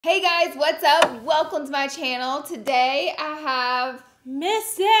Hey guys, what's up? Welcome to my channel. Today I have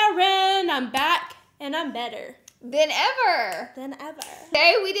Miss Eryn. I'm back and I'm better than ever.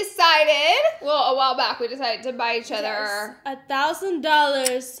 Today we decided, a while back we decided to buy each other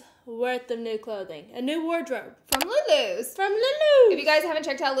 $1,000 worth of new clothing, a new wardrobe from Lulus. If you guys haven't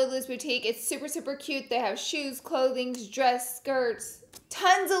checked out Lulus Boutique, it's super cute. They have shoes, clothing, dress, skirts,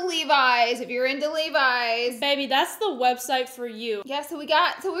 tons of Levi's if you're into Levi's. Baby, that's the website for you. Yeah, so we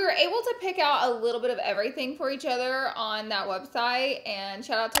were able to pick out a little bit of everything for each other on that website, and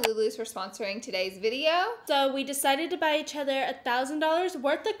shout out to Lulus for sponsoring today's video. So we decided to buy each other $1,000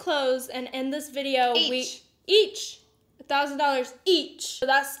 worth of clothes, and in this video each $1,000 each. So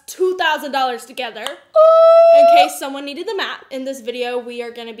that's $2,000 together. Ooh. In case someone needed the math. In this video, we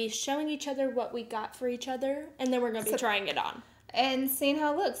are going to be showing each other what we got for each other, and then we're going to be trying it on and seeing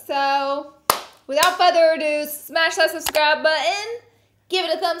how it looks. So, without further ado, smash that subscribe button, give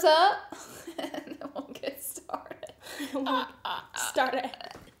it a thumbs up, and then we'll get started. Start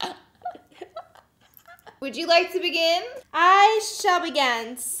it. Would you like to begin? I shall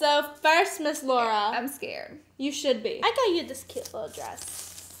begin. So first, Miss Laura. I'm scared. You should be. I got you this cute little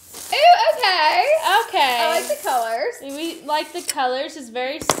dress. Ooh, okay. Okay. I like the colors. We like the colors. It's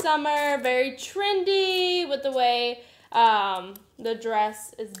very summer, very trendy with the way the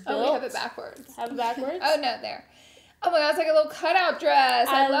dress is built. Oh, we have it backwards. Have it backwards? Oh, no, there. Oh my god, it's like a little cutout dress.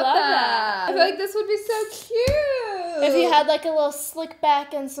 I love that. I feel like this would be so cute. If you had like a little slick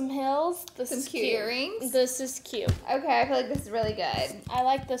back and some heels, this is cute earrings. This is cute. Okay, I feel like this is really good. I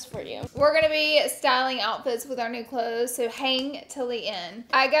like this for you. We're going to be styling outfits with our new clothes, so hang till the end.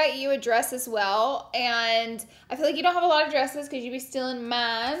 I got you a dress as well, and I feel like you don't have a lot of dresses because you be stealing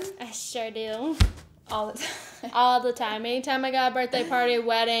mine. I sure do. All the time. All the time. Anytime I got a birthday party,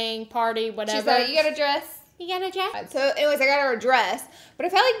 wedding, party, whatever. She's like, you got a dress? You got a dress? So anyways, I got her a dress, but I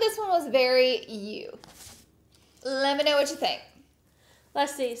felt like this one was very you. Let me know what you think.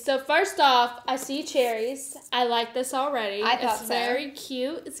 Let's see. So first off, I see cherries. I like this already. I thought it's so. very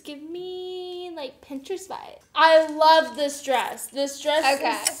cute. It's giving me like Pinterest vibe. I love this dress. This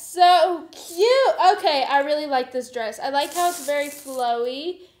dress is so cute. Okay, I really like this dress. I like how it's very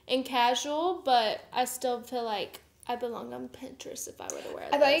flowy and casual, but I still feel like I belong on Pinterest if I were to wear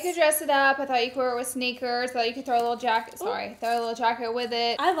this. I thought you could dress it up. I thought you could wear it with sneakers. I thought you could throw a little jacket. Sorry, throw a little jacket with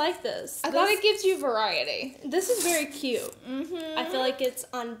it. I like this. I thought it gives you variety. This is very cute. Mm-hmm. I feel like it's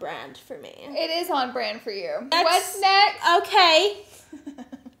on brand for me. It is on brand for you. What's next? Okay.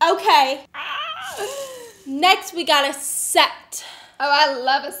 Okay. Next, we got a set. Oh, I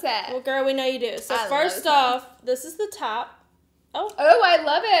love a set. Well, girl, we know you do. So I first off, this is the top. Oh, I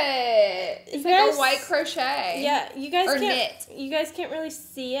love it. It's like a white crochet. Yeah, you guys can't knit. You guys can't really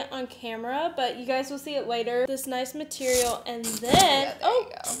see it on camera, but you guys will see it later. This nice material, and then you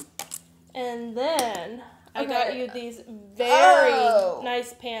go. And then I got you these very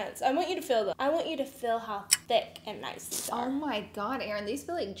nice pants. I want you to feel them. I want you to feel how thick and nice these are. Oh my god, Eryn, these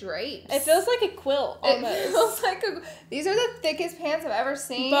feel like drapes. It feels like a quilt almost. It feels like these are the thickest pants I've ever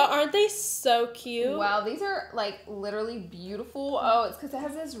seen. But aren't they so cute? Wow, these are like literally beautiful. Oh, it's because it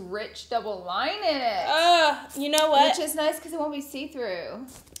has this rich double line in it. You know what? Which is nice because it won't be see-through.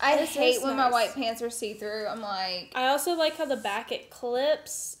 I hate when my white pants are see-through. I'm like... I also like how the back it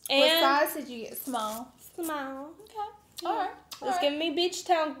clips. What size did you get? Small? Small. Okay. Alright. It's giving me beach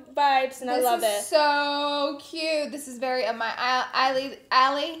town vibes, and I love it. This is so cute. This is very up my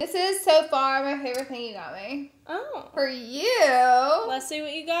alley. This is so far my favorite thing you got me. Oh. For you. Let's see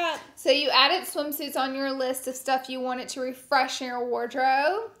what you got. So you added swimsuits on your list of stuff you wanted to refresh in your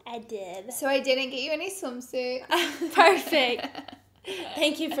wardrobe. I did. So I didn't get you any swimsuit. Perfect.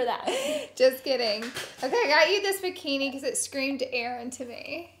 Thank you for that. Just kidding. Okay, I got you this bikini because it screamed Eryn to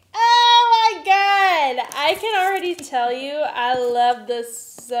me. Oh my god! I can already tell you I love this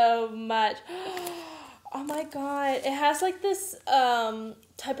so much. Oh my god. It has like this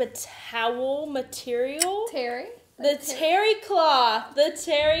type of towel material. Terry? The terry cloth. The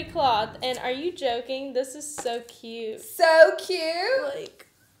terry cloth. And are you joking? This is so cute. So cute. Like,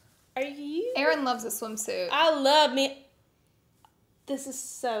 are you? Eryn loves a swimsuit. I love me. This is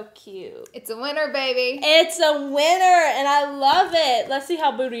so cute. It's a winner, baby. It's a winner, and I love it. Let's see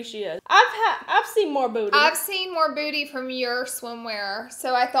how booty she is. I've seen more booty. I've seen more booty from your swimwear,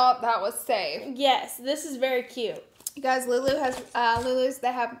 so I thought that was safe. Yes, this is very cute. You guys, Lulus,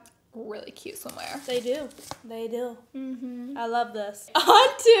 they have really cute swimwear. They do. They do. Mm-hmm. I love this.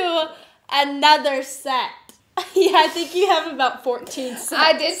 On to another set. Yeah, I think you have about 14 sets.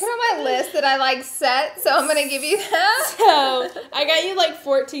 I did put on my list that I like sets, so I'm going to give you that. So, I got you like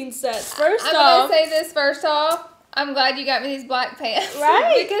 14 sets. I'm going to say this first off. I'm glad you got me these black pants.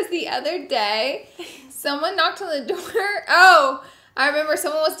 Right? Because the other day, someone knocked on the door. Oh, I remember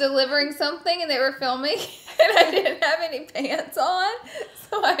someone was delivering something and they were filming and I didn't have any pants on.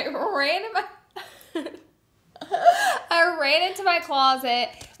 So I ran into my closet.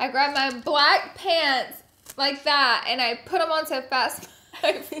 I grabbed my black pants like that and I put them on so fast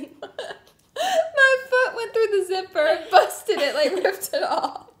my foot went through the zipper and busted it, like ripped it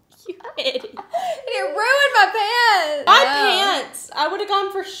off. You idiot. And it ruined my pants. My pants. I would have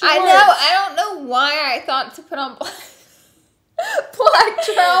gone for shorts. I know. I don't know why I thought to put on black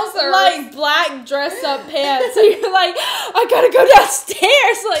trousers. Like black dress up pants. So you're like, I gotta go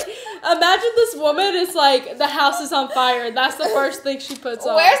downstairs. Like, imagine this woman is like, the house is on fire. And that's the first thing she puts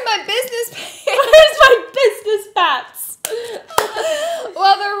on. Where's my business pants? Where's my business pants?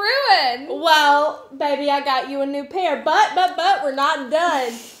 Well, they're ruined. Well, baby, I got you a new pair. But, we're not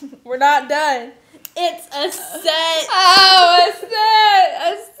done. We're not done. It's a set. Oh, a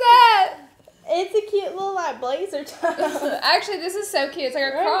set. It's a cute little like blazer top. Actually, this is so cute. It's like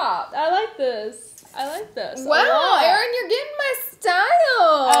a crop. I like this. Wow, Eryn, you're getting my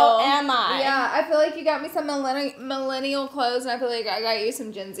style. Oh, am I? Yeah, I feel like you got me some millennial clothes, and I feel like I got you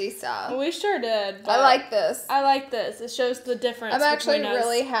some Gen Z style. We sure did. I like this. It shows the difference. I'm actually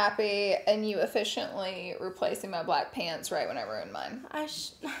really happy in you efficiently replacing my black pants right when I ruined mine.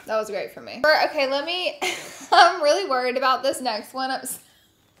 That was great for me. Okay, I'm really worried about this next one. I'm so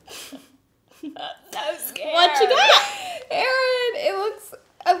scared. What you got? Eryn, it looks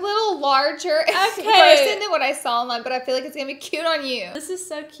a little larger in person than what I saw online, but I feel like it's going to be cute on you. This is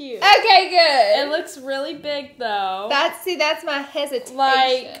so cute. Okay, good. It looks really big, though. That's my hesitation.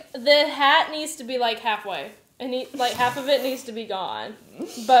 Like, the hat needs to be, like, halfway. Like, half of it needs to be gone.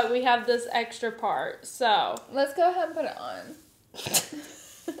 But we have this extra part, so. Let's go ahead and put it on.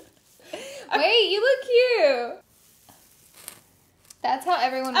 Wait, you look cute. That's how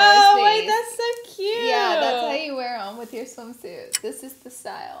everyone wears these. Oh, wait, that's so cute. Yeah, that's how you wear them with your swimsuit. This is the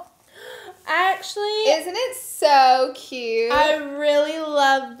style. Actually, isn't it so cute? I really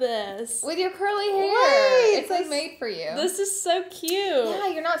love this. With your curly hair. Wait, it's like made for you. This is so cute. Yeah,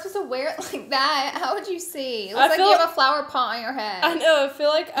 you're not supposed to wear it like that. How would you see? It looks like you have a flower pot on your head. I know. I feel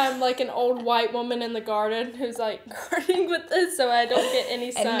like I'm like an old white woman in the garden who's like gardening with this so I don't get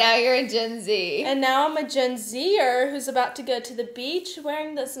any sun. And now you're a Gen Z. And now I'm a Gen Zer who's about to go to the beach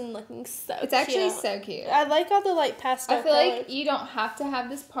wearing this and looking so cute. It's actually so cute. I like all the like pastel I feel colors. like you don't have to have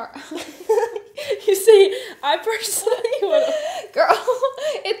this part. You see, I personally would. Girl,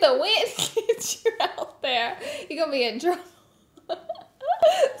 if the wind gets you out there, you're going to be in trouble.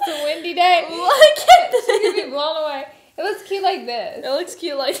 It's a windy day. Look at this. You're going to be blown away. It looks cute like this. It looks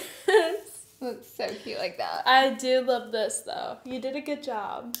cute like this. It looks so cute like that. I do love this, though. You did a good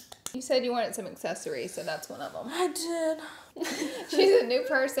job. You said you wanted some accessories, so that's one of them. I did. She's a new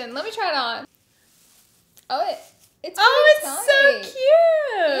person. Let me try it on. It's so cute.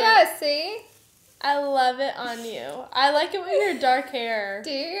 Yeah, see? I love it on you. I like it with your dark hair. Do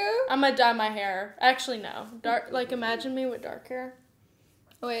you? I'm gonna dye my hair. Actually, no. Like, imagine me with dark hair.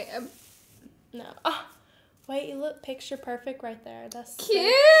 Wait. No. Oh, wait, you look picture perfect right there. That's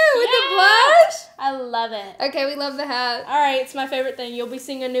cute. With the blush? I love it. Okay, we love the hat. All right, it's my favorite thing. You'll be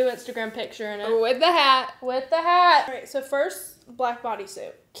seeing a new Instagram picture in it. With the hat. With the hat. All right, so first, black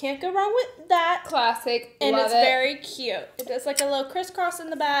bodysuit. Can't go wrong with that. Classic. And love it's very cute. It does like a little crisscross in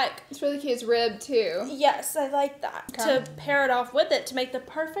the back. It's really cute. It's ribbed too. Yes, I like that. Okay. To pair it off with it to make the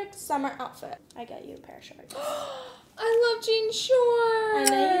perfect summer outfit. I got you a pair of shorts. I love jean shorts.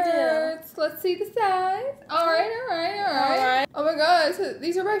 I know you do. Let's see the size. All right. Oh my god, so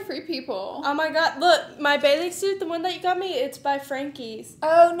these are by Free People. Oh my god, look, my bathing suit, the one that you got me, it's by Frankie's.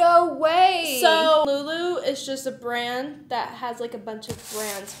 Oh, no way. So, Lulu is just a brand that has like a bunch of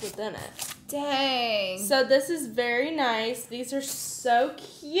brands within it. Dang. So this is very nice. These are so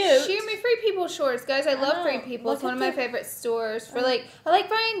cute. Shoot me Free People shorts, guys. I love Free People. It's one of my favorite stores for I like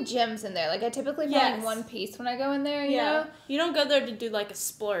buying gems in there. Like I typically buy one piece when I go in there, you know? You don't go there to do like a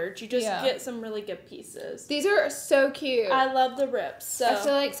splurge. You just get some really good pieces. These are so cute. I love the rips. So I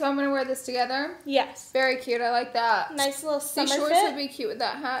feel like I'm gonna wear this together. Yes. Very cute. I like that. Nice little summer These shorts fit. would be cute with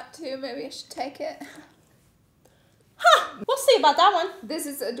that hat too. Maybe I should take it. Huh. We'll see about that one. This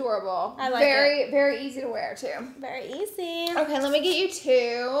is adorable. I like it. Very easy to wear too. Very easy. Okay, let me get you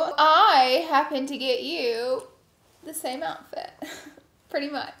two. I happen to get you the same outfit. Pretty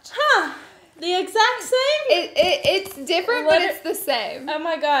much. Huh. The exact same? It's different, but it's the same. Oh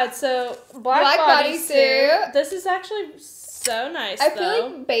my god, so black bodysuit. This is actually so nice, I feel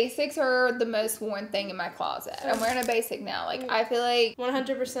like basics are the most worn thing in my closet. I'm wearing a basic now. Like, I feel like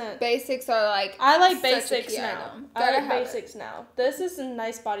 100%. basics are like I like such a basics key now. item. I Gotta like have basics now. This is a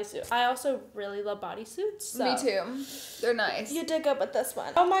nice bodysuit. I also really love bodysuits. So. Me too. They're nice. You did good with this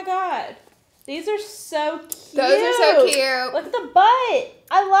one. Oh my god. These are so cute. Those are so cute. Look at the butt.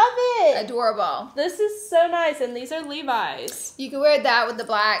 I love it. Adorable. This is so nice, and these are Levi's. You can wear that with the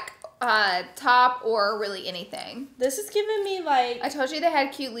black top or really anything. This is giving me like... I told you they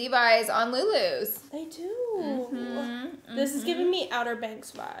had cute Levi's on Lulus. They do. This is giving me Outer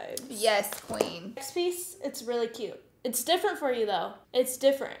Banks vibes. Yes, queen. Next piece, it's really cute. It's different for you, though. It's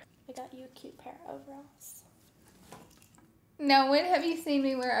different. I got you a cute pair of overalls. Now, when have you seen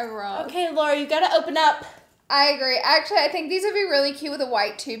me wear overalls? Okay, Laura, you gotta open up. I agree. Actually, I think these would be really cute with a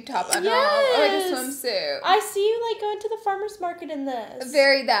white tube top under them. Or like a swimsuit. I see you like going to the farmer's market in this.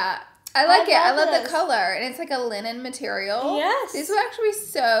 Very that. I like it. I love this. the color. And it's like a linen material. Yes. These would actually be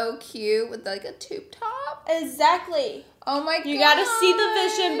so cute with like a tube top. Exactly. Oh my god. You gotta see the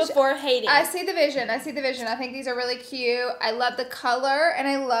vision before hating. I see the vision. I see the vision. I think these are really cute. I love the color and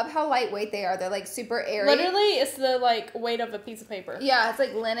I love how lightweight they are. They're like super airy. Literally, it's the like weight of a piece of paper. Yeah, it's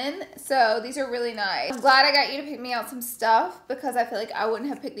like linen. So these are really nice. I'm glad I got you to pick me out some stuff because I feel like I wouldn't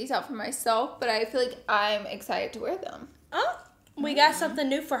have picked these out for myself, but I feel like I'm excited to wear them. Oh, we got something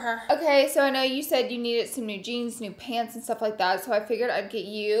new for her. Okay, so I know you said you needed some new jeans, new pants, and stuff like that. So I figured I'd get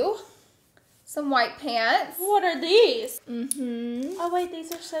you some white pants. What are these? Oh, wait,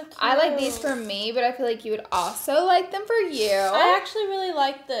 these are so cute. I like these for me, but I feel like you would also like them for you. I actually really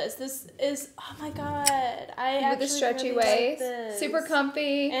like this. This is, oh my god. With the stretchy waist. Like Super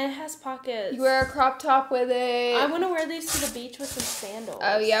comfy. And it has pockets. You wear a crop top with it. I want to wear these to the beach with some sandals.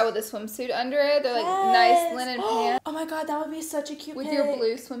 Oh, yeah, with a swimsuit under it. They're like nice linen pants. Oh my god, that would be such a cute With pic. your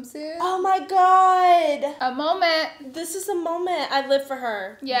blue swimsuit. Oh my god. A moment. This is a moment. I live for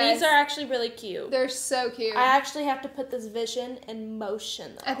her. Yes. These are actually really cute. They're so cute. I actually have to put this vision in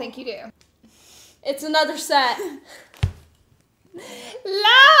motion, though. I think you do. It's another set.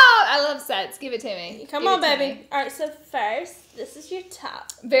 I love sets. Give it to me. Come on, baby. All right, so first, this is your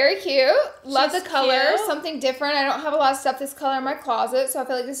top. Very cute. Love She's the color. cute. Something different. I don't have a lot of stuff this color in my closet, so I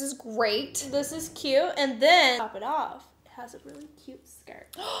feel like this is great. This is cute, and then top it off. It has a really cute skirt.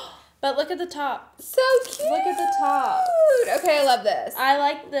 But look at the top. So cute. Look at the top. Okay, I love this. I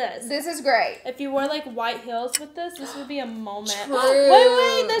like this. This is great. If you wore like white heels with this would be a moment. True.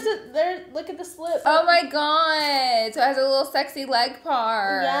 Wait, look at the slip. Oh my god. So it has a little sexy leg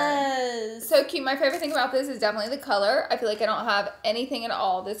part. Yes. So cute. My favorite thing about this is definitely the color. I feel like I don't have anything at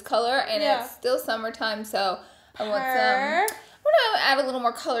all this color, and it's still summertime, so I want some. I want to add a little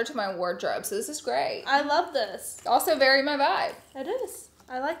more color to my wardrobe, so this is great. I love this. Also very my vibe. It is.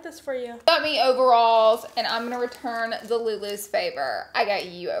 I like this for you. Got me overalls, and I'm going to return the Lulus favor. I got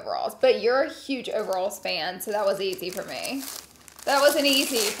you overalls, but you're a huge overalls fan, so that was easy for me. That was an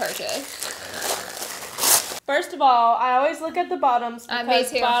easy purchase. First of all, I always look at the bottoms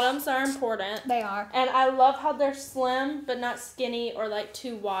because me too. bottoms are important. They are. And I love how they're slim, but not skinny or like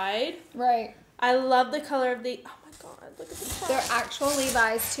too wide. Right. I love the color of the... Oh my god, look at the top. They're actual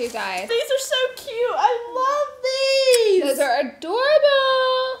Levi's too, guys. These are so cute. I love these. Those are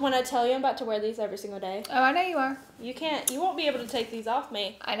adorable. When I tell you I'm about to wear these every single day. Oh, I know you are. You won't be able to take these off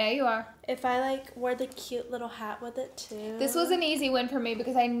me. I know you are. If I like wear the cute little hat with it too. This was an easy win for me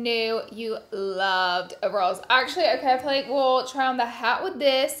because I knew you loved overalls. Actually, okay, I feel like we'll try on the hat with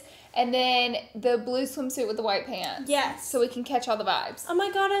this and then the blue swimsuit with the white pants. Yes. So we can catch all the vibes. Oh my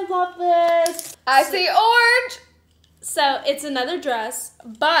god, I love this. I see orange. So it's another dress,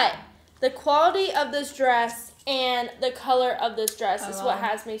 but the quality of this dress and the color of this dress is what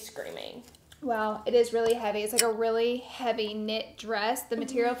has me screaming. Wow, it is really heavy. It's like a really heavy knit dress. The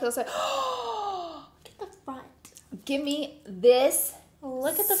material feels like, Look at the front. give me this.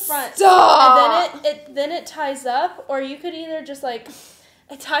 Look at the front. Stop. And then it ties up, or you could either just like,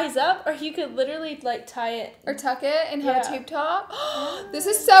 it ties up, or you could literally like tie it. Or tuck it and have a tube top. This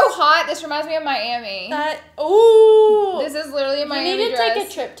is so hot. This reminds me of Miami. Ooh. This is literally a Miami You need to dress. take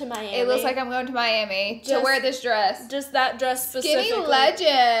a trip to Miami. It looks like I'm going to Miami to wear this dress. Just that dress specifically. Skinny legend.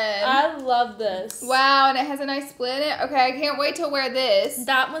 I love this. Wow, and it has a nice split in it. Okay, I can't wait to wear this.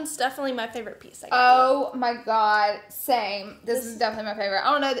 That one's definitely my favorite piece. I got Oh my god, same. This is definitely my favorite.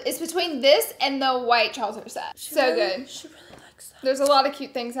 I don't know. It's between this and the white trouser set. So good. She really likes that. There's a lot of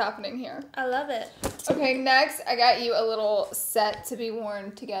cute things happening here. I love it. Okay, next I got you a little set to be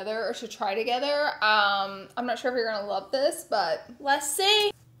worn together or to try together. I'm not sure if you're gonna love this, but Let's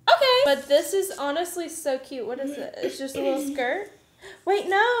see. Okay. But this is honestly so cute. What is it? It's just a little skirt. Wait,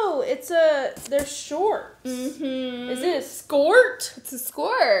 no, they're shorts. Mm-hmm. Is it a skirt? It's a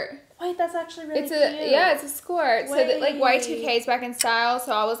skirt. Wait, that's actually really cute. It's a skirt. So that, like, Y2K is back in style.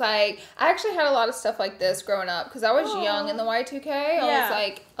 So I was like, I actually had a lot of stuff like this growing up because I was young in the Y2K. I was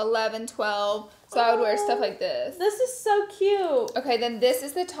like 11, 12. So I would wear stuff like this. This is so cute. Okay, then this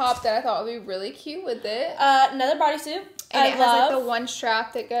is the top that I thought would be really cute with it. Another bodysuit. And it has like the one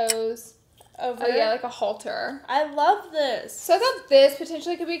strap that goes over. Oh yeah, like a halter. I love this. So I thought this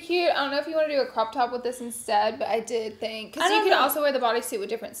potentially could be cute. I don't know if you want to do a crop top with this instead, but I did think because you could also wear the bodysuit with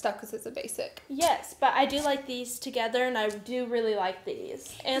different stuff because it's a basic. Yes, but I do like these together, and I do really like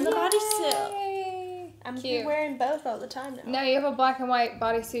these and the bodysuit. I'm wearing both all the time now. No, you have a black and white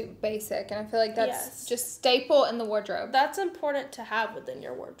bodysuit basic, and I feel like that's just staple in the wardrobe. That's important to have within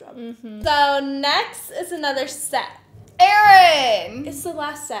your wardrobe. Mm-hmm. So next is another set. Eryn! It's the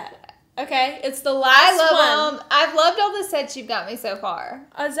last set. Okay, it's the last one. I love them. I've loved all the sets you've got me so far.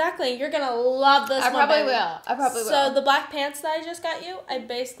 Exactly. You're going to love this one. I probably will. So the black pants that I just got you, I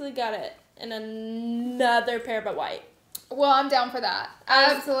basically got it in another pair but white. Well, I'm down for that.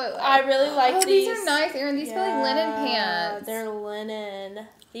 Absolutely. I really like these. These are nice, Eryn. These feel like linen pants. They're linen.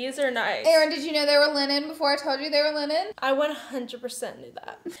 These are nice. Eryn, did you know they were linen before I told you they were linen? I 100% knew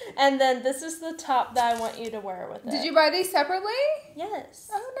that. And then this is the top that I want you to wear with it. Did you buy these separately? Yes.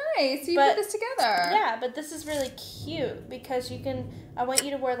 Oh, nice. So you put this together. Yeah, but this is really cute because I want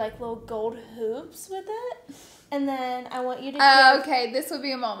you to wear like little gold hoops with it. And then I want you to okay, this would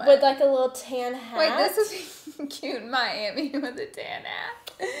be a moment. With like a little tan hat. Wait, this would be cute in Miami with a tan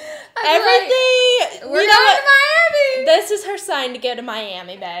hat. Everything. We're going to Miami. This is her sign to go to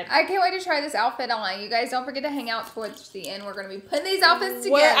Miami, babe. I can't wait to try this outfit on. You guys don't forget to hang out towards the end. We're going to be putting these outfits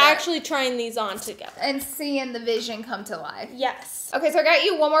together. We're actually trying these on together. And seeing the vision come to life. Yes. Okay, so I got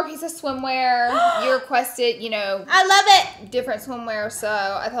you one more piece of swimwear. You requested, I love it. Different swimwear, so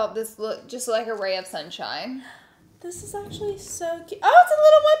I thought this looked just like a ray of sunshine. This is actually so cute. Oh, it's a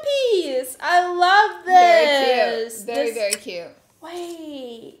little one piece. I love this. Very cute. Very cute.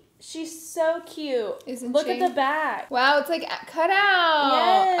 Wait. She's so cute. Isn't Look she? at the back. Wow, it's like cut out.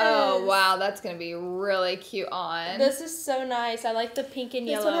 Yes. Oh, wow, that's going to be really cute on. This is so nice. I like the pink and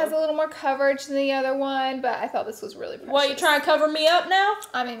yellow. This one has a little more coverage than the other one, but I thought this was really precious. What, you trying to cover me up now?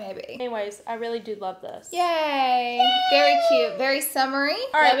 I mean, maybe. Anyways, I really do love this. Yay. Very cute. Very summery.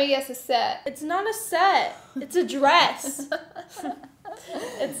 All right. Let me guess a set. It's not a set. It's a dress.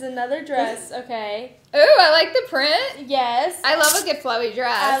 It's another dress, okay. Ooh, I like the print. Yes. I love a good flowy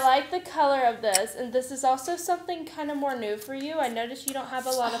dress. I like the color of this, and this is also something kind of more new for you. I noticed you don't have a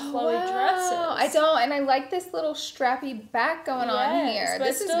lot of flowy dresses. I don't, and I like this little strappy back going on here. But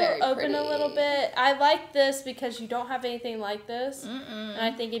This still is very open pretty. a little bit. I like this because you don't have anything like this, and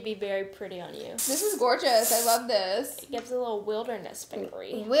I think it'd be very pretty on you. This is gorgeous. I love this. It gives a little wilderness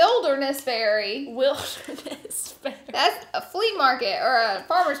fairy. Wilderness fairy. Wilderness fairy. That's a flea market or a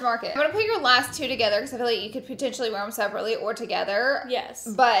farmer's market. I'm going to put your last two together because I feel like you could potentially wear them separately or together. Yes.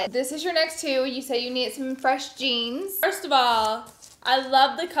 But this is your next two. You say you need some fresh jeans. First of all, I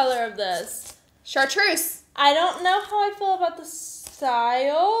love the color of this. Chartreuse. I don't know how I feel about the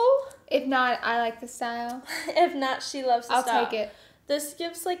style. If not, I like the style. If not, she loves the style. I'll take it. This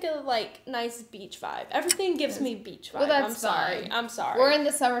gives like a nice beach vibe. Everything gives me beach vibe. Well, that's fine. fine. I'm sorry. We're in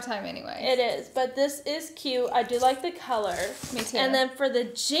the summertime anyway. It is, but this is cute. I do like the color. Me too. And then for the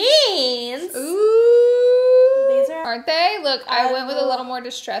jeans. Ooh. These are. Aren't they? Look, I went with a little more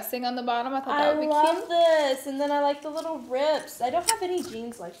distressing on the bottom. I thought that would be cute. I love this. And then I like the little rips. I don't have any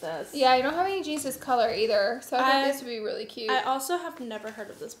jeans like this. Yeah, I don't have any jeans this color either. So I think this would be really cute. I also have never heard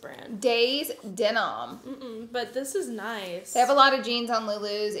of this brand. Days Denim. But this is nice. They have a lot of jeans on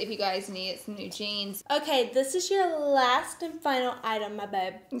Lulus if you guys need some new jeans. Okay, this is your last and final item, my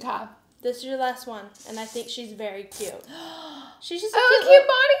babe. Okay. This is your last one, and I think she's very cute. She's just a cute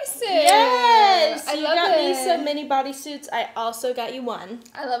bodysuit. Yes! I you love got it. me so many bodysuits. I also got you one.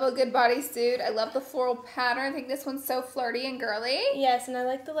 I love a good bodysuit. I love the floral pattern. I think this one's so flirty and girly. Yes, and I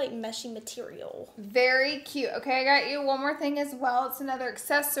like the meshy material. Very cute. Okay, I got you one more thing as well. It's another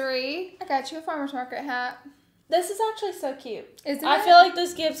accessory. I got you a farmer's market hat. This is actually so cute. Isn't I it? feel like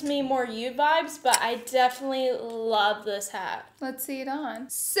this gives me more you vibes, but I definitely love this hat. Let's see it on.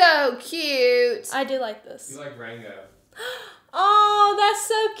 So cute. I do like this. You like Rango. Oh, that's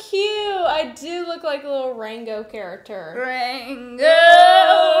so cute. I do look like a little Rango character. Rango.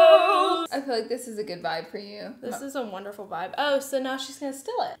 I feel like this is a good vibe for you. This is a wonderful vibe. Oh, so now she's going to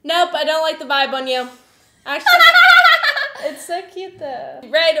steal it. Nope, I don't like the vibe on you. Actually, it's so cute though.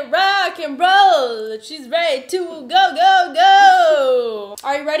 Ready to rock and roll. She's ready to go, go, go.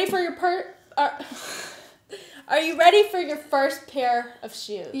 Are you ready for your Are you ready for your first pair of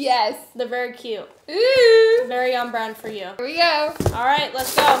shoes? Yes. They're very cute. Ooh. Very on brand for you. Here we go. All right,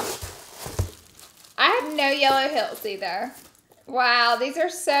 let's go. I have no yellow heels either. Wow, these are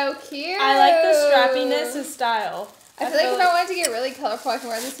so cute. I like the strappiness and style. I feel like if I wanted to get really colorful, I can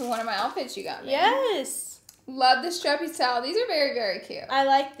wear this with one of my outfits you got me. Yes. Love the strappy style. These are very, very cute. I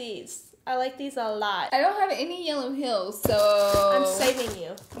like these. I like these a lot. I don't have any yellow heels, so... I'm saving you.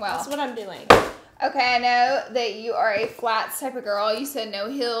 Wow. That's what I'm doing. Okay, I know that you are a flats type of girl. You said no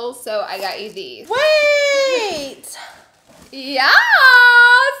heels, so I got you these. Wait!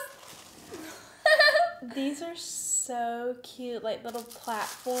 Yes! These are so cute, like little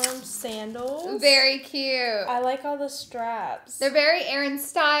platform sandals. Very cute. I like all the straps. They're very Eryn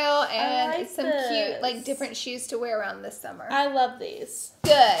style, and like some cute, like, different shoes to wear around this summer. I love these.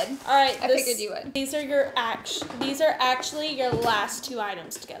 Good. All right, I figured you would. These are actually your last two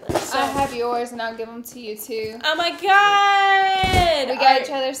items together. So. I have yours, and I'll give them to you too. Oh my god! We got each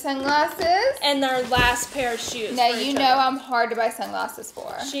other sunglasses. And our last pair of shoes. Now you know I'm hard to buy sunglasses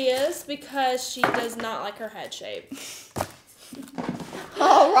for. She is, because she does not like her head shape.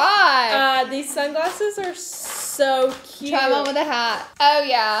 All right. These sunglasses are so cute. Try them on with a hat. Oh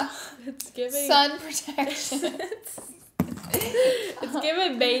yeah. It's giving sun protection. It's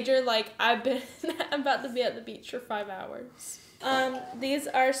giving major, like, I'm about to be at the beach for 5 hours. These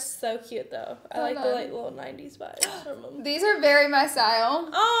are so cute though. I like the little 90s vibes from them. These are very my style.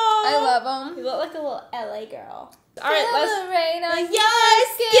 Oh, I love them. You look like a little LA girl. All right, let's rain on your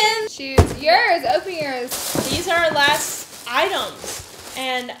skin. Choose yours. Open yours. These are our last items,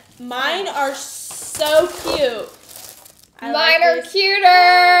 and mine are so cute. Mine are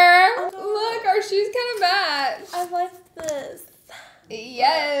cuter. Look, our shoes kind of match. I like this.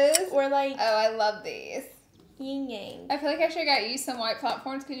 Yes. We're like, oh, I love these. Yin yang. I feel like I should have got you some white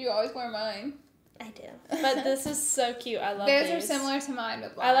platforms because you always wear mine. I do. But this is so cute. I love these. These Are similar to mine,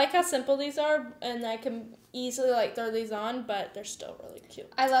 but black. I like how simple these are, and I can easily like throw these on, but they're still really cute.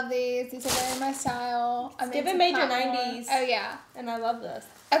 I love these. These are very my style. I'm giving major 90s. Oh yeah. And I love this.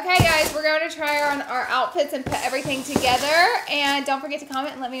 Okay guys, we're going to try on our outfits and put everything together, and don't forget to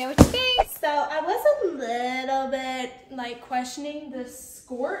comment and let me know what you think. So I was a little bit like questioning this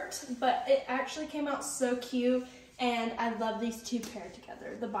skirt, but it actually came out so cute. And I love these two paired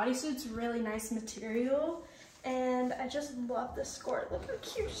together. The bodysuit's really nice material. And I just love this skirt. Look how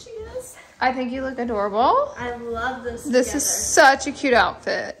cute she is. I think you look adorable. I love this This is such a cute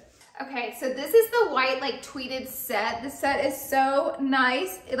outfit. Okay, so this is the white like tweeted set. The set is so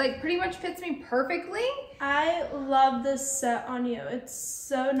nice. It like pretty much fits me perfectly. I love this set on you. It's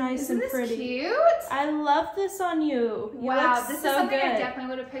so nice and pretty. Isn't this cute? I love this on you. Wow, this is something I definitely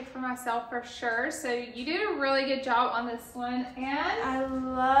would have picked for myself for sure. So you did a really good job on this one, and I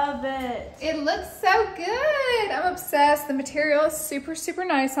love it. It looks so good. I'm obsessed. The material is super, super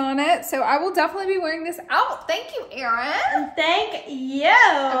nice on it. So I will definitely be wearing this out. Thank you, Eryn. Thank you.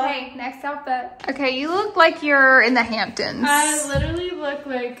 Okay, next outfit. Okay, you look like you're in the Hamptons. I literally look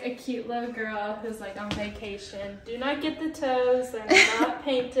like a cute little girl who's like on vacation. Do not get the toes. They're not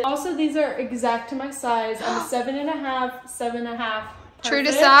painted. Also, these are exact to my size. I'm a 7.5, 7.5. True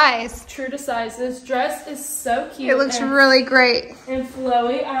to size. True to size. This dress is so cute. It looks really great. And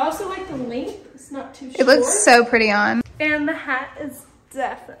flowy. I also like the length. It's not too short. It looks so pretty on. And the hat is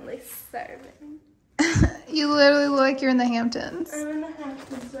definitely serving. You literally look like you're in the Hamptons. I'm in the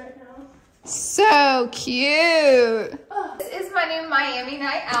Hamptons right now. So cute. Oh, this is my new Miami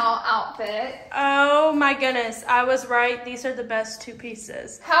night out outfit. Oh my goodness, I was right. These are the best two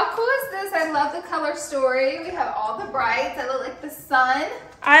pieces. How cool is this? I love the color story. We have all the brights that look like the sun.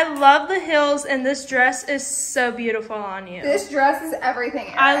 I love the heels, and this dress is so beautiful on you. This dress is everything,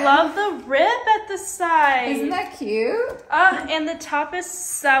 Eryn. I love the rip at the side. Isn't that cute? And the top is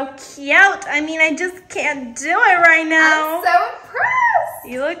so cute. I mean, I just can't do it right now. I'm so impressed.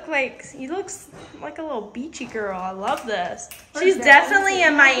 You look like a little beachy girl. I love this. She's definitely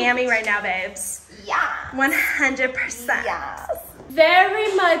in Miami right now, babes. Yeah. 100%. Yes.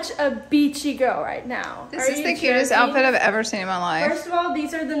 Very much a beachy girl right now. This is the cutest outfit I've ever seen in my life. First of all,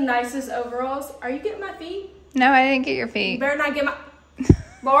 these are the nicest overalls. Are you getting my feet? No, I didn't get your feet. You better not get my...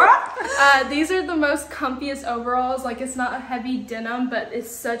 Laura? These are the most comfiest overalls. Like, it's not a heavy denim, but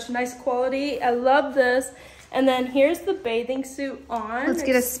it's such nice quality. I love this. And then here's the bathing suit on. Let's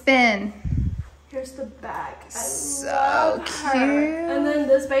get a spin. Here's the back. So cute. And then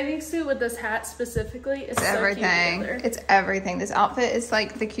this bathing suit with this hat specifically is everything. It's everything. This outfit is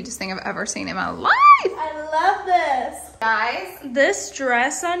like the cutest thing I've ever seen in my life. I love this. Guys, this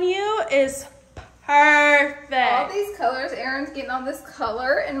dress on you is perfect. All these colors. Erin's getting all this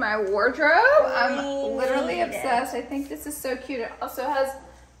color in my wardrobe. I'm literally obsessed. I think this is so cute. It also has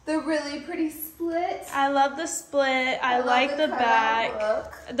the really pretty split. I love the split. I like the back.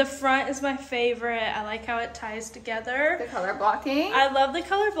 Look. The front is my favorite. I like how it ties together. The color blocking. I love the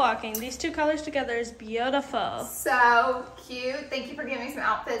color blocking. These two colors together is beautiful. So cute. Thank you for giving me some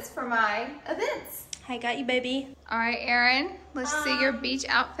outfits for my events. I got you, baby. All right, Eryn, let's see your beach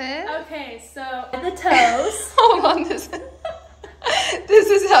outfit. Okay, so the toes. Hold on, this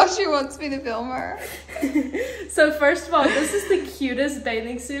is how she wants me to film her. So first of all, this is the cutest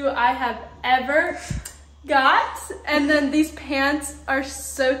bathing suit I have ever got. And then these pants are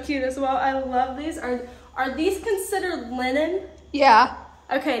so cute as well. I love these. Are these considered linen? Yeah.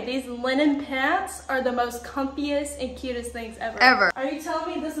 Okay, these linen pants are the most comfiest and cutest things ever. Are you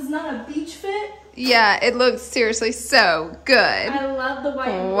telling me this is not a beach fit? Yeah, it looks seriously so good. I love the white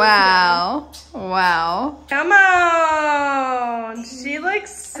and blue. Wow. Wow. Come on. She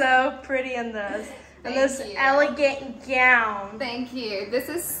looks so pretty in this. And this elegant gown. Thank you. This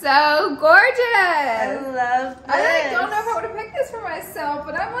is so gorgeous. I love this. I don't know if I would have picked this for myself,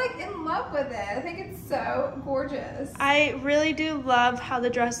 but I'm like in love with it. I think it's so gorgeous. I really do love how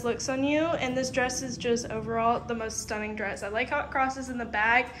the dress looks on you, and this dress is just overall the most stunning dress. I like how it crosses in the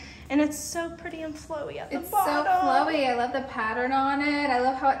back, and it's so pretty and flowy at the bottom. It's so flowy. I love the pattern on it. I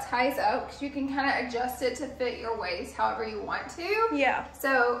love how it ties up because you can kind of adjust it to fit your waist however you want to. Yeah.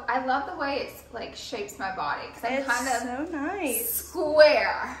 So I love the way it's like shapes my body because I'm kind of so nice.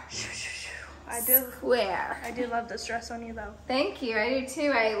 Square. Square. I do love this dress on you though. Thank you. I do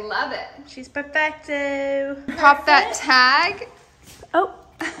too. I love it. She's perfecto. Pop that tag. Oh,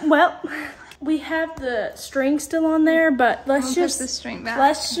 well, we have the string still on there, but let's just push the string back.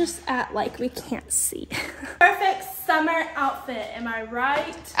 Let's just act like we can't see. Perfect summer outfit. Am I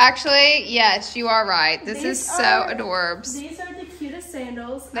right? Actually, yes, you are right. This is so adorbs. These are the cutest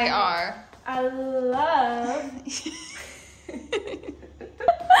sandals. They are. I love.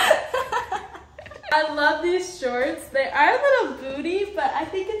 I love these shorts. They are a little booty, but I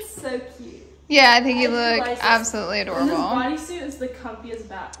think it's so cute. Yeah, I think you look absolutely adorable. And this bodysuit is the comfiest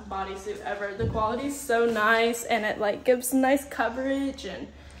bodysuit ever. The quality is so nice, and it like gives nice coverage, and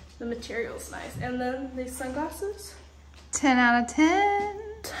the material's nice. And then these sunglasses. 10 out of 10.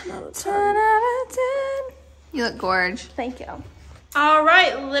 10 out of 10. 10 out of 10. You look gorge. Thank you. All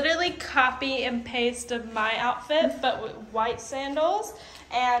right, literally copy and paste of my outfit, but with white sandals.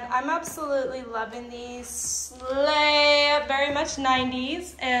 And I'm absolutely loving these. Slay, very much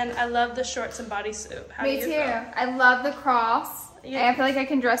 90s. And I love the shorts and bodysuit. How do you feel? I love the cross. Yeah. And I feel like I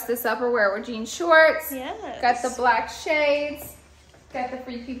can dress this up or wear it with jean shorts. Yes. Got the black shades. Got the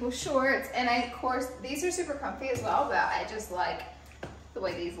Free People shorts. And of course, these are super comfy as well, but I just like the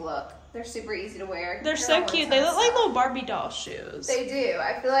way these look. They're super easy to wear. They're so cute. They look like little Barbie doll shoes. They do.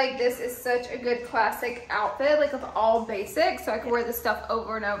 I feel like this is such a good classic outfit, like with all basics, so I can wear this stuff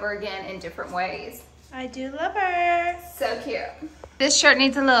over and over again in different ways. I do love her. So cute. This shirt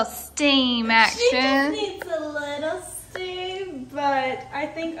needs a little steam action. She just needs a little steam, but I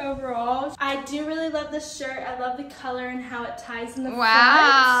think overall, I do really love this shirt. I love the color and how it ties in the front.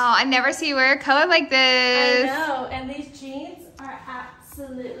 Wow, I never see you wear a color like this. I know, and these jeans are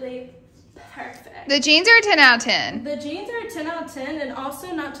absolutely perfect. The jeans are a 10 out of 10. The jeans are a 10 out of 10, and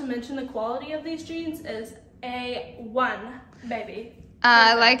also not to mention the quality of these jeans is a 1, baby.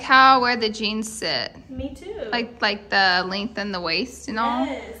 I like how where the jeans sit. Me too. Like the length and the waist and all.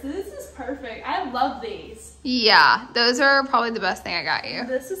 Yes, this is perfect. I love these. Yeah, those are probably the best thing I got you.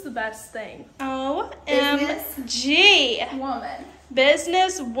 This is the best thing. OMG. Woman.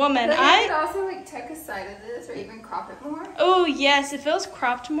 Business woman. I could also like tuck a side of this or even crop it more. Oh yes, if it was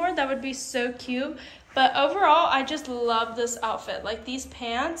cropped more, that would be so cute. But overall, I just love this outfit. Like these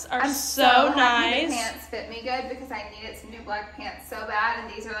pants are so nice. The pants fit me good because I needed some new black pants so bad,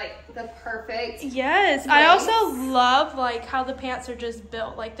 and these are like the perfect. Yes, I also love like how the pants are just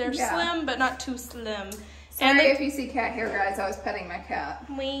built. Like they're slim, but not too slim. Sorry if you see cat hair, guys. I was petting my cat.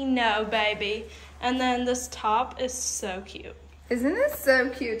 We know, baby. And then this top is so cute. Isn't this so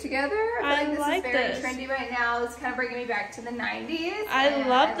cute together? I feel like this is very trendy right now. It's kind of bringing me back to the 90s. I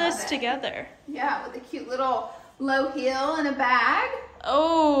love this together. Yeah, with a cute little low heel and a bag.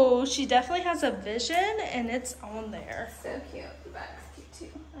 Oh, she definitely has a vision, and it's on there. So cute. The bag's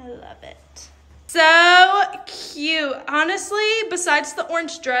cute too. I love it. So cute. Honestly, besides the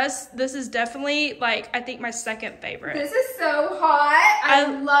orange dress, this is definitely like I think my second favorite. This is so hot.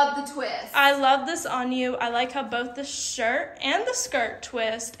 I love the twist. I love this on you. I like how both the shirt and the skirt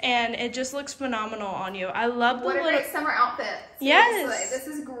twist, and it just looks phenomenal on you. I love the What a great summer outfit. Seriously, Yes. This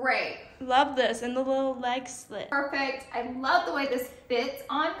is great. Love this, and the little leg slit. Perfect. I love the way this fits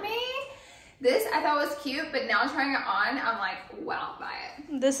on me. This I thought was cute, but now trying it on, I'm like, wow, by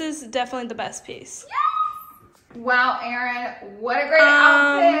it. This is definitely the best piece. Yes! Wow, Eryn, what a great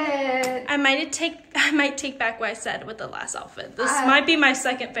outfit. I might take back what I said with the last outfit. This might be my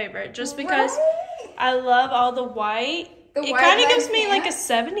second favorite, just because I love all the white. It kind of gives me like a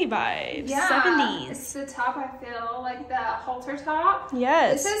 70s vibe. Yeah. 70s. It's the top, I feel, like the halter top.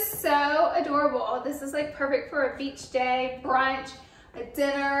 Yes. This is so adorable. This is like perfect for a beach day, brunch, a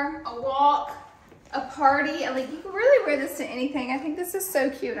dinner, a walk, a party. And like you can really wear this to anything. I think this is so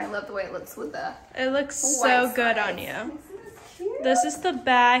cute. I love the way it looks with the It looks so good on you. This is the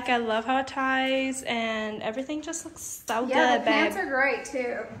back. I love how it ties, and everything just looks so good, Yeah, the babe. pants are great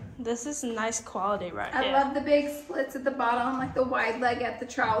too. This is nice quality here. I love the big splits at the bottom, like the wide leg at the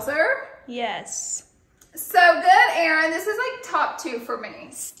trouser. Yes. So good, Eryn. This is like top 2 for me.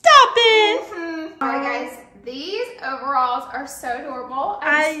 Stop it! All right, guys. These overalls are so adorable.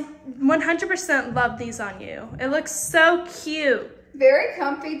 I 100% love these on you. It looks so cute. Very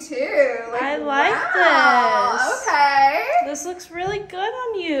comfy too. Like, I like this. Okay. This looks really good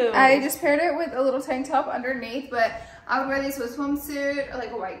on you. I just paired it with a little tank top underneath, but I would wear these with a swimsuit or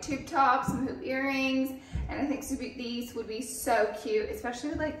like a white tube top, some hoop earrings, and I think these would be so cute, especially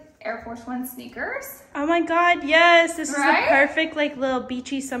with like Air Force One sneakers. Oh my God, yes. This is Right? a perfect like little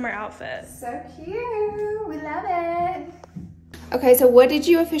beachy summer outfit. So cute. We love it. Okay, so what did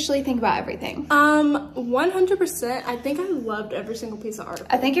you officially think about everything? 100%. I think I loved every single piece of art.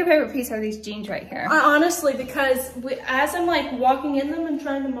 I think your favorite piece are these jeans right here. Honestly, because as I'm like walking in them and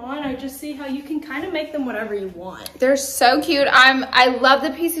trying them on, I just see how you can kind of make them whatever you want. They're so cute. I love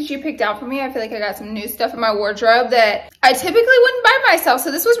the pieces you picked out for me. I feel like I got some new stuff in my wardrobe that I typically wouldn't buy myself,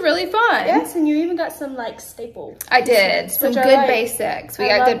 so this was really fun. Yes, and you even got some like staple. I did. Some good basics. We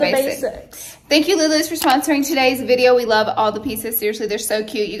got good basics. Thank you, Lulus, for sponsoring today's video. We love all the pieces. Seriously, they're so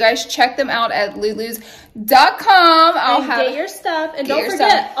cute. You guys check them out at lulus.com. Get your stuff. And don't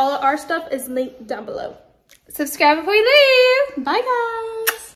forget, all of our stuff is linked down below. Subscribe before you leave. Bye, guys.